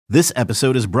This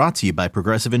episode is brought to you by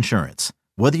Progressive Insurance.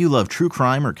 Whether you love true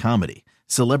crime or comedy,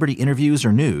 celebrity interviews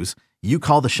or news, you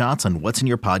call the shots on what's in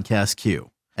your podcast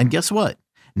queue. And guess what?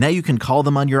 Now you can call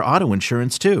them on your auto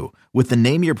insurance too with the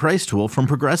Name Your Price tool from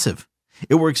Progressive.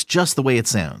 It works just the way it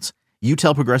sounds. You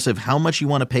tell Progressive how much you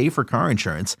want to pay for car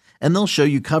insurance, and they'll show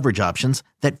you coverage options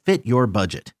that fit your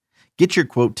budget. Get your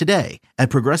quote today at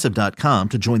Progressive.com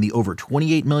to join the over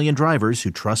 28 million drivers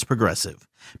who trust Progressive.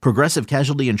 Progressive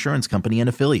Casualty Insurance Company and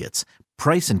Affiliates.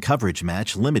 Price and coverage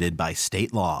match limited by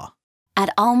state law.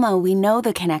 At Alma, we know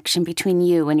the connection between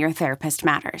you and your therapist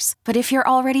matters. But if you're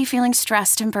already feeling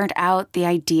stressed and burnt out, the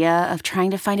idea of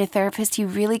trying to find a therapist you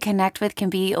really connect with can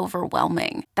be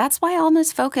overwhelming. That's why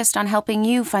Alma's focused on helping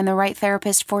you find the right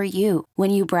therapist for you.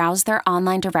 When you browse their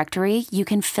online directory, you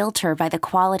can filter by the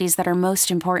qualities that are most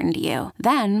important to you.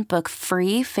 Then book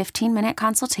free 15-minute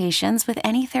consultations with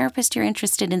any therapist you're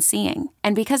interested in seeing.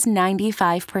 And because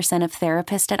 95% of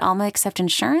therapists at Alma accept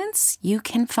insurance, you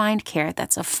can find care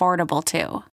that's affordable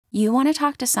too. You want to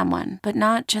talk to someone, but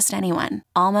not just anyone.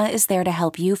 Alma is there to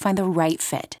help you find the right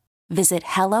fit. Visit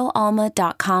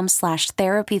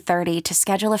helloalma.com/therapy30 to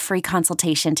schedule a free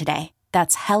consultation today.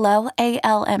 That's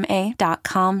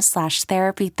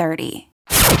helloalma.com/therapy30.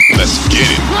 Let's get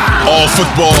it. All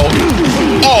football,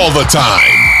 all the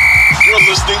time. You're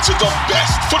listening to the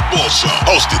best football show,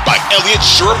 hosted by Elliot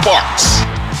Shore-Parks.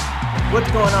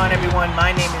 What's going on, everyone?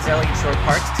 My name is Elliot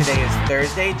Shore-Parks. Today is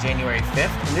Thursday, January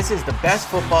 5th, and this is the Best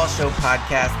Football Show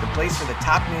podcast, the place for the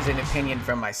top news and opinion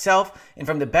from myself and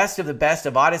from the best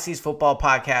of Odyssey's football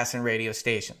podcasts and radio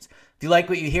stations. If you like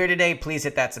what you hear today, please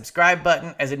hit that subscribe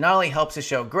button, as it not only helps the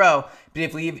show grow, but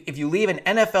if you leave an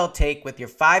NFL take with your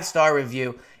 5-star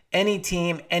review, any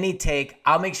team, any take,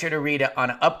 I'll make sure to read it on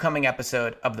an upcoming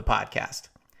episode of the podcast.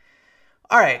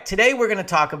 All right, today we're going to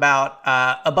talk about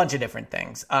a bunch of different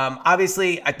things.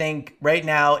 Obviously, I think right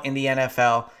now in the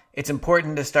NFL, it's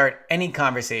important to start any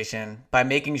conversation by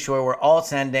making sure we're all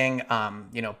sending,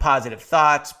 positive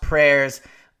thoughts, prayers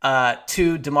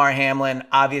to Damar Hamlin.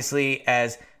 Obviously,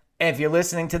 as if you're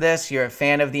listening to this, you're a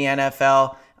fan of the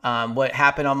NFL. What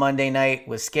happened on Monday night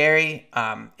was scary.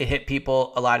 It hit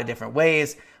people a lot of different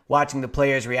ways. Watching the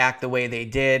players react the way they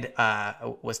did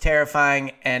was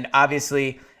terrifying, and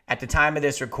obviously, at the time of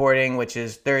this recording, which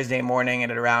is Thursday morning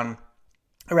and at around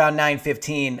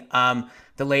 9:15,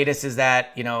 the latest is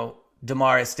that,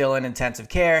 Damar is still in intensive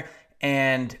care,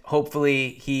 and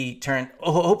hopefully he can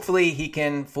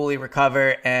fully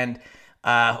recover, and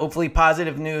hopefully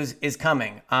positive news is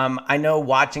coming. I know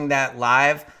watching that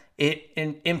live, it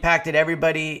impacted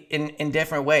everybody in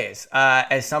different ways.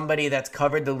 As somebody that's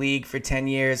covered the league for 10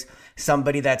 years,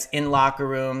 somebody that's in locker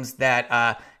rooms,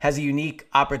 that has a unique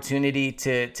opportunity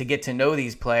to get to know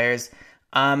these players,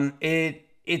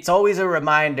 it's always a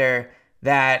reminder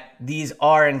that these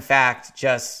are, in fact,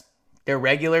 they're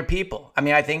regular people. I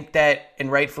mean, I think that,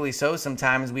 and rightfully so,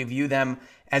 sometimes we view them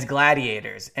as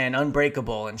gladiators and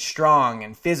unbreakable and strong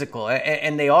and physical.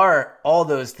 And they are all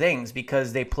those things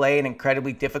because they play an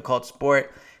incredibly difficult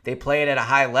sport. They play it at a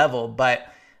high level. But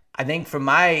I think from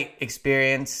my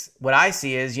experience, what I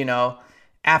see is,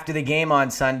 after the game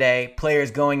on Sunday,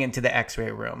 players going into the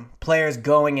x-ray room, players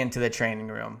going into the training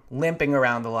room, limping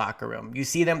around the locker room. You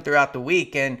see them throughout the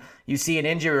week, and you see an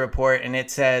injury report and it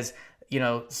says,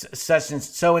 such and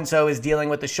so is dealing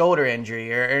with a shoulder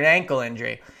injury or an ankle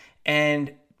injury.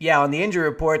 And yeah, on the injury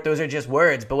report, those are just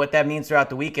words. But what that means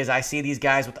throughout the week is I see these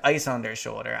guys with ice on their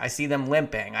shoulder. I see them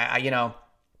limping,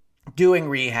 doing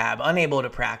rehab, unable to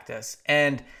practice.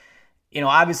 And,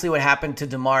 obviously what happened to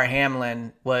Damar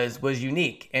Hamlin was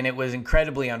unique, and it was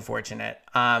incredibly unfortunate.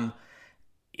 And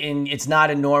it's not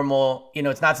a normal,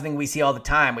 it's not something we see all the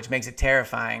time, which makes it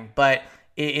terrifying. But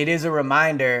it is a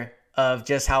reminder of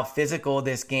just how physical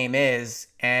this game is,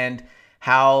 and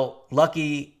how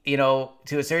lucky,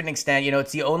 to a certain extent,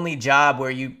 it's the only job where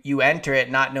you enter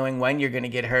it not knowing when you're going to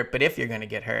get hurt, but if you're going to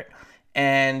get hurt.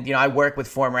 And, I work with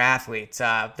former athletes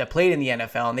that played in the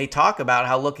NFL, and they talk about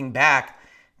how, looking back,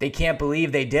 they can't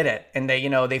believe they did it. And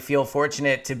they feel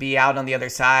fortunate to be out on the other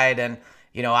side. And,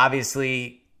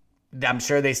 obviously, I'm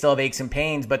sure they still have aches and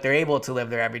pains, but they're able to live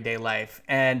their everyday life.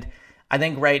 And I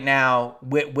think right now,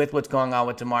 with what's going on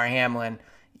with Damar Hamlin,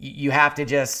 you have to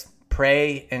just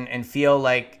pray and feel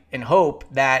like and hope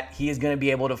that he is going to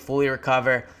be able to fully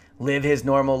recover, live his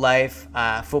normal life.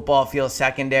 Football feels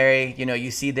secondary.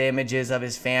 You see the images of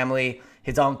his family,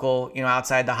 his uncle,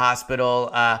 outside the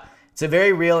hospital. It's a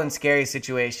very real and scary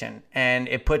situation, and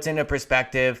it puts into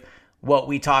perspective what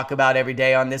we talk about every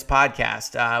day on this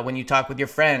podcast. When you talk with your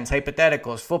friends,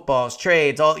 hypotheticals, footballs,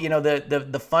 trades, all,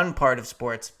 the fun part of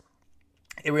sports,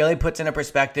 it really puts into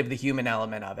perspective the human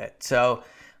element of it. So,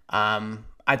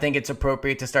 I think it's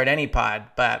appropriate to start any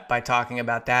pod by talking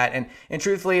about that. And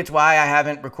truthfully, it's why I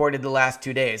haven't recorded the last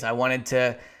 2 days. I wanted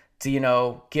to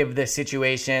give this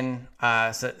situation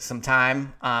some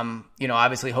time,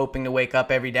 obviously hoping to wake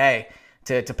up every day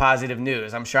to positive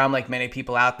news. I'm sure I'm like many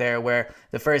people out there where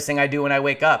the first thing I do when I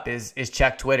wake up is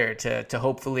check Twitter to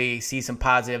hopefully see some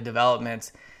positive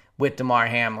developments with Damar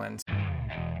Hamlin.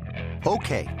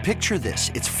 Okay, picture this.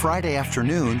 It's Friday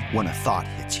afternoon when a thought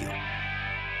hits you.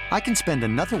 I can spend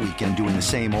another weekend doing the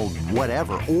same old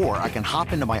whatever, or I can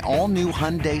hop into my all-new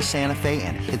Hyundai Santa Fe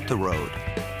and hit the road.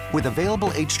 With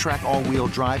available H-Track all-wheel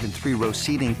drive and 3-row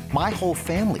seating, my whole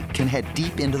family can head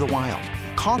deep into the wild.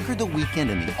 Conquer the weekend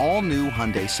in the all-new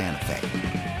Hyundai Santa Fe.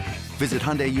 Visit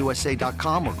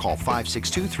HyundaiUSA.com or call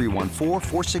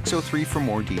 562-314-4603 for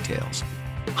more details.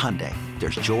 Hyundai,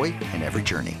 there's joy in every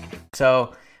journey.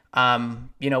 So,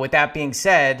 with that being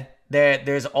said,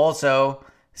 there's also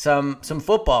some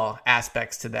football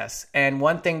aspects to this. And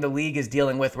one thing the league is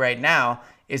dealing with right now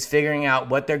is figuring out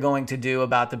what they're going to do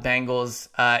about the Bengals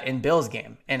and Bills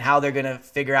game and how they're going to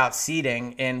figure out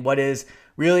seeding in what is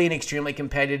really an extremely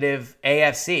competitive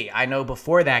AFC. I know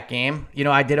before that game,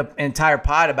 I did an entire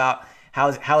pod about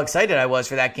how excited I was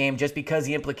for that game just because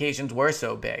the implications were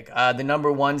so big. The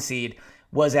number 1 seed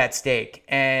was at stake.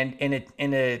 And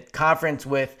in a conference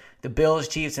with the Bills,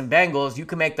 Chiefs, and Bengals, you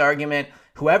can make the argument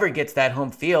whoever gets that home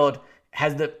field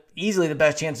has easily the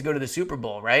best chance to go to the Super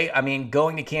Bowl, right? I mean,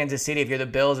 going to Kansas City if you're the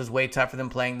Bills is way tougher than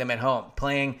playing them at home.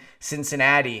 Playing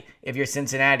Cincinnati, if you're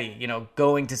Cincinnati,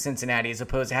 going to Cincinnati as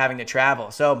opposed to having to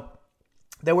travel. So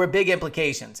there were big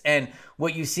implications. And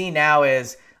what you see now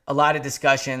is a lot of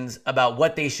discussions about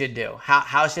what they should do.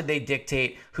 How should they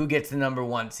dictate who gets the number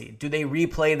 1 seed? Do they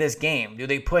replay this game? Do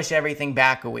they push everything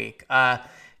back a week?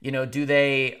 Do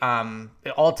they,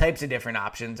 all types of different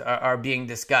options are being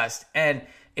discussed. And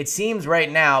it seems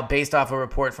right now, based off a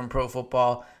report from Pro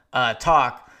Football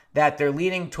Talk, that they're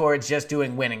leaning towards just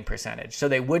doing winning percentage. So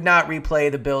they would not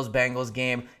replay the Bills-Bengals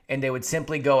game, and they would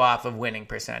simply go off of winning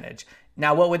percentage.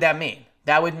 Now, what would that mean?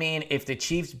 That would mean if the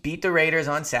Chiefs beat the Raiders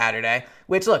on Saturday,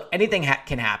 which, look, anything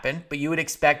can happen, but you would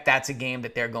expect that's a game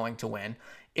that they're going to win.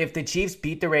 If the Chiefs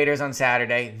beat the Raiders on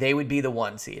Saturday, they would be the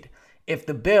 1 seed. If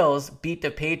the Bills beat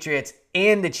the Patriots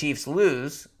and the Chiefs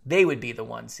lose, they would be the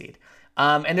 1 seed.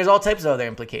 And there's all types of other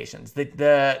implications.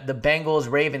 The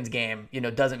Bengals-Ravens game,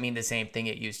 doesn't mean the same thing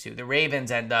it used to. The Ravens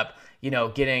end up,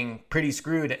 getting pretty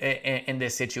screwed in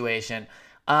this situation.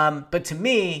 But to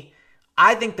me,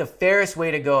 I think the fairest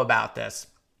way to go about this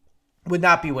would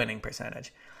not be winning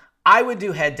percentage. I would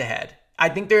do head-to-head. I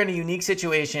think they're in a unique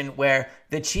situation where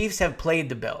the Chiefs have played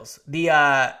the Bills. The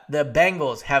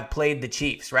Bengals have played the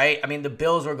Chiefs, right? I mean, the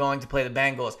Bills were going to play the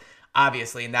Bengals,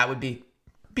 obviously, and that would be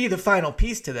the final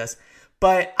piece to this.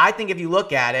 But I think if you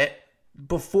look at it,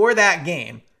 before that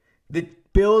game, the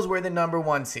Bills were the number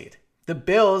 1 seed. The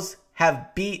Bills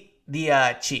have beat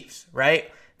the Chiefs,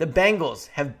 right? The Bengals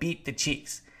have beat the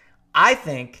Chiefs. I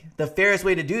think the fairest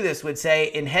way to do this would say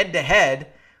in head-to-head,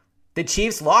 the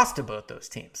Chiefs lost to both those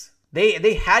teams.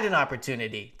 They had an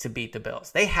opportunity to beat the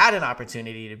Bills. They had an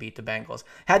opportunity to beat the Bengals.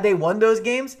 Had they won those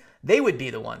games, they would be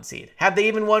the 1 seed. Have they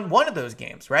even won one of those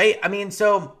games, right? I mean,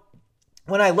 so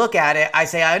when I look at it, I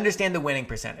say I understand the winning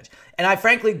percentage. And I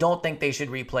frankly don't think they should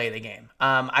replay the game.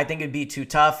 I think it'd be too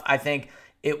tough. I think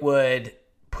it would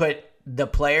put the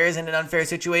players in an unfair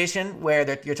situation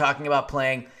where you're talking about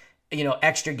playing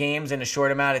extra games in a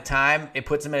short amount of time. It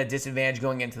puts them at a disadvantage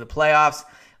going into the playoffs.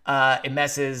 It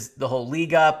messes the whole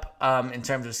league up in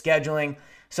terms of scheduling.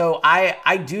 So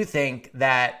I do think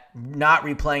that not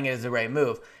replaying it is the right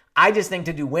move. I just think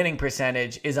to do winning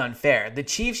percentage is unfair. The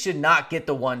Chiefs should not get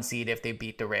the 1 seed if they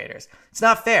beat the Raiders. It's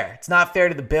not fair. It's not fair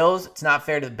to the Bills. It's not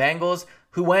fair to the Bengals,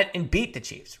 who went and beat the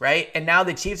Chiefs, right? And now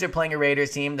the Chiefs are playing a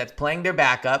Raiders team that's playing their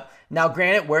backup. Now,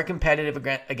 granted, we're competitive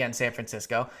against San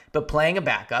Francisco, but playing a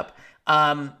backup.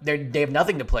 They have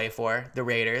nothing to play for, the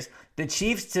Raiders. The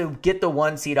Chiefs to get the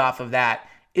 1 seed off of that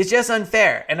is just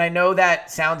unfair. And I know that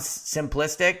sounds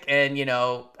simplistic, and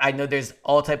I know there's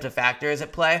all types of factors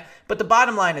at play, but the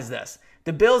bottom line is this.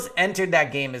 The Bills entered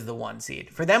that game as the 1 seed.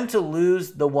 For them to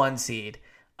lose the 1 seed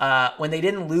when they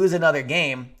didn't lose another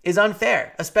game is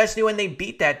unfair, especially when they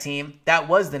beat that team that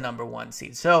was the number 1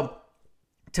 seed. So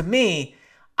to me,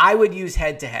 I would use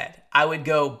head-to-head. I would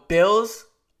go Bills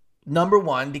number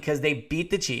 1 because they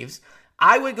beat the Chiefs.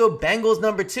 I would go Bengals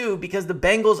number 2 because the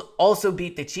Bengals also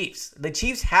beat the Chiefs. The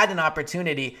Chiefs had an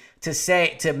opportunity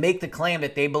to make the claim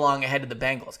that they belong ahead of the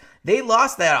Bengals. They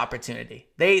lost that opportunity.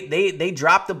 They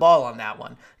dropped the ball on that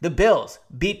one. The Bills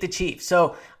beat the Chiefs.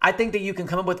 So I think that you can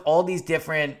come up with all these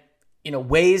different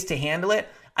ways to handle it.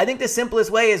 I think the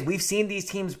simplest way is we've seen these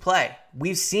teams play.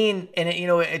 We've seen, and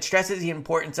it stresses the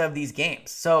importance of these games.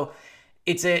 So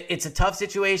it's a tough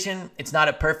situation. It's not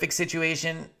a perfect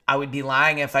situation. I would be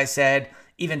lying if I said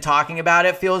even talking about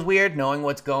it feels weird, knowing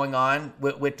what's going on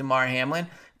with Damar Hamlin.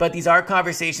 But these are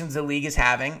conversations the league is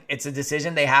having. It's a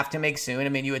decision they have to make soon. I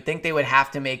mean, you would think they would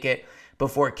have to make it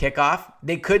before kickoff.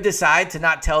 They could decide to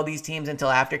not tell these teams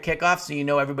until after kickoff,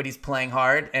 so everybody's playing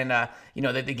hard and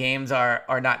that the games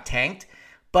are not tanked.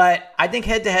 But I think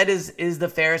head-to-head is the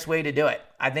fairest way to do it.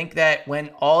 I think that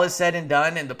when all is said and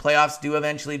done and the playoffs do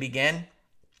eventually begin,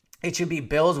 it should be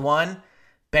Bills 1,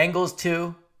 Bengals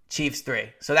 2, Chiefs 3.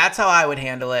 So that's how I would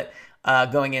handle it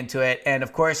going into it. And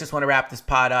of course, just want to wrap this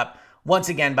pod up once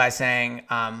again by saying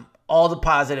all the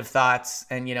positive thoughts.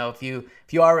 And, if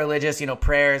you are religious,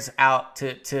 prayers out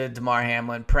to Damar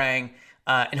Hamlin, praying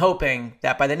and hoping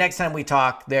that by the next time we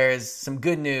talk, there is some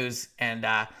good news and,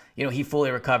 he fully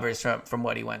recovers from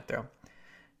what he went through.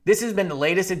 This has been the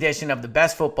latest edition of the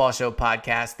Best Football Show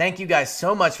podcast. Thank you guys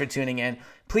so much for tuning in.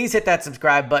 Please hit that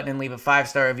subscribe button and leave a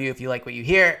 5-star review if you like what you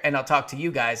hear, and I'll talk to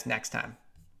you guys next time.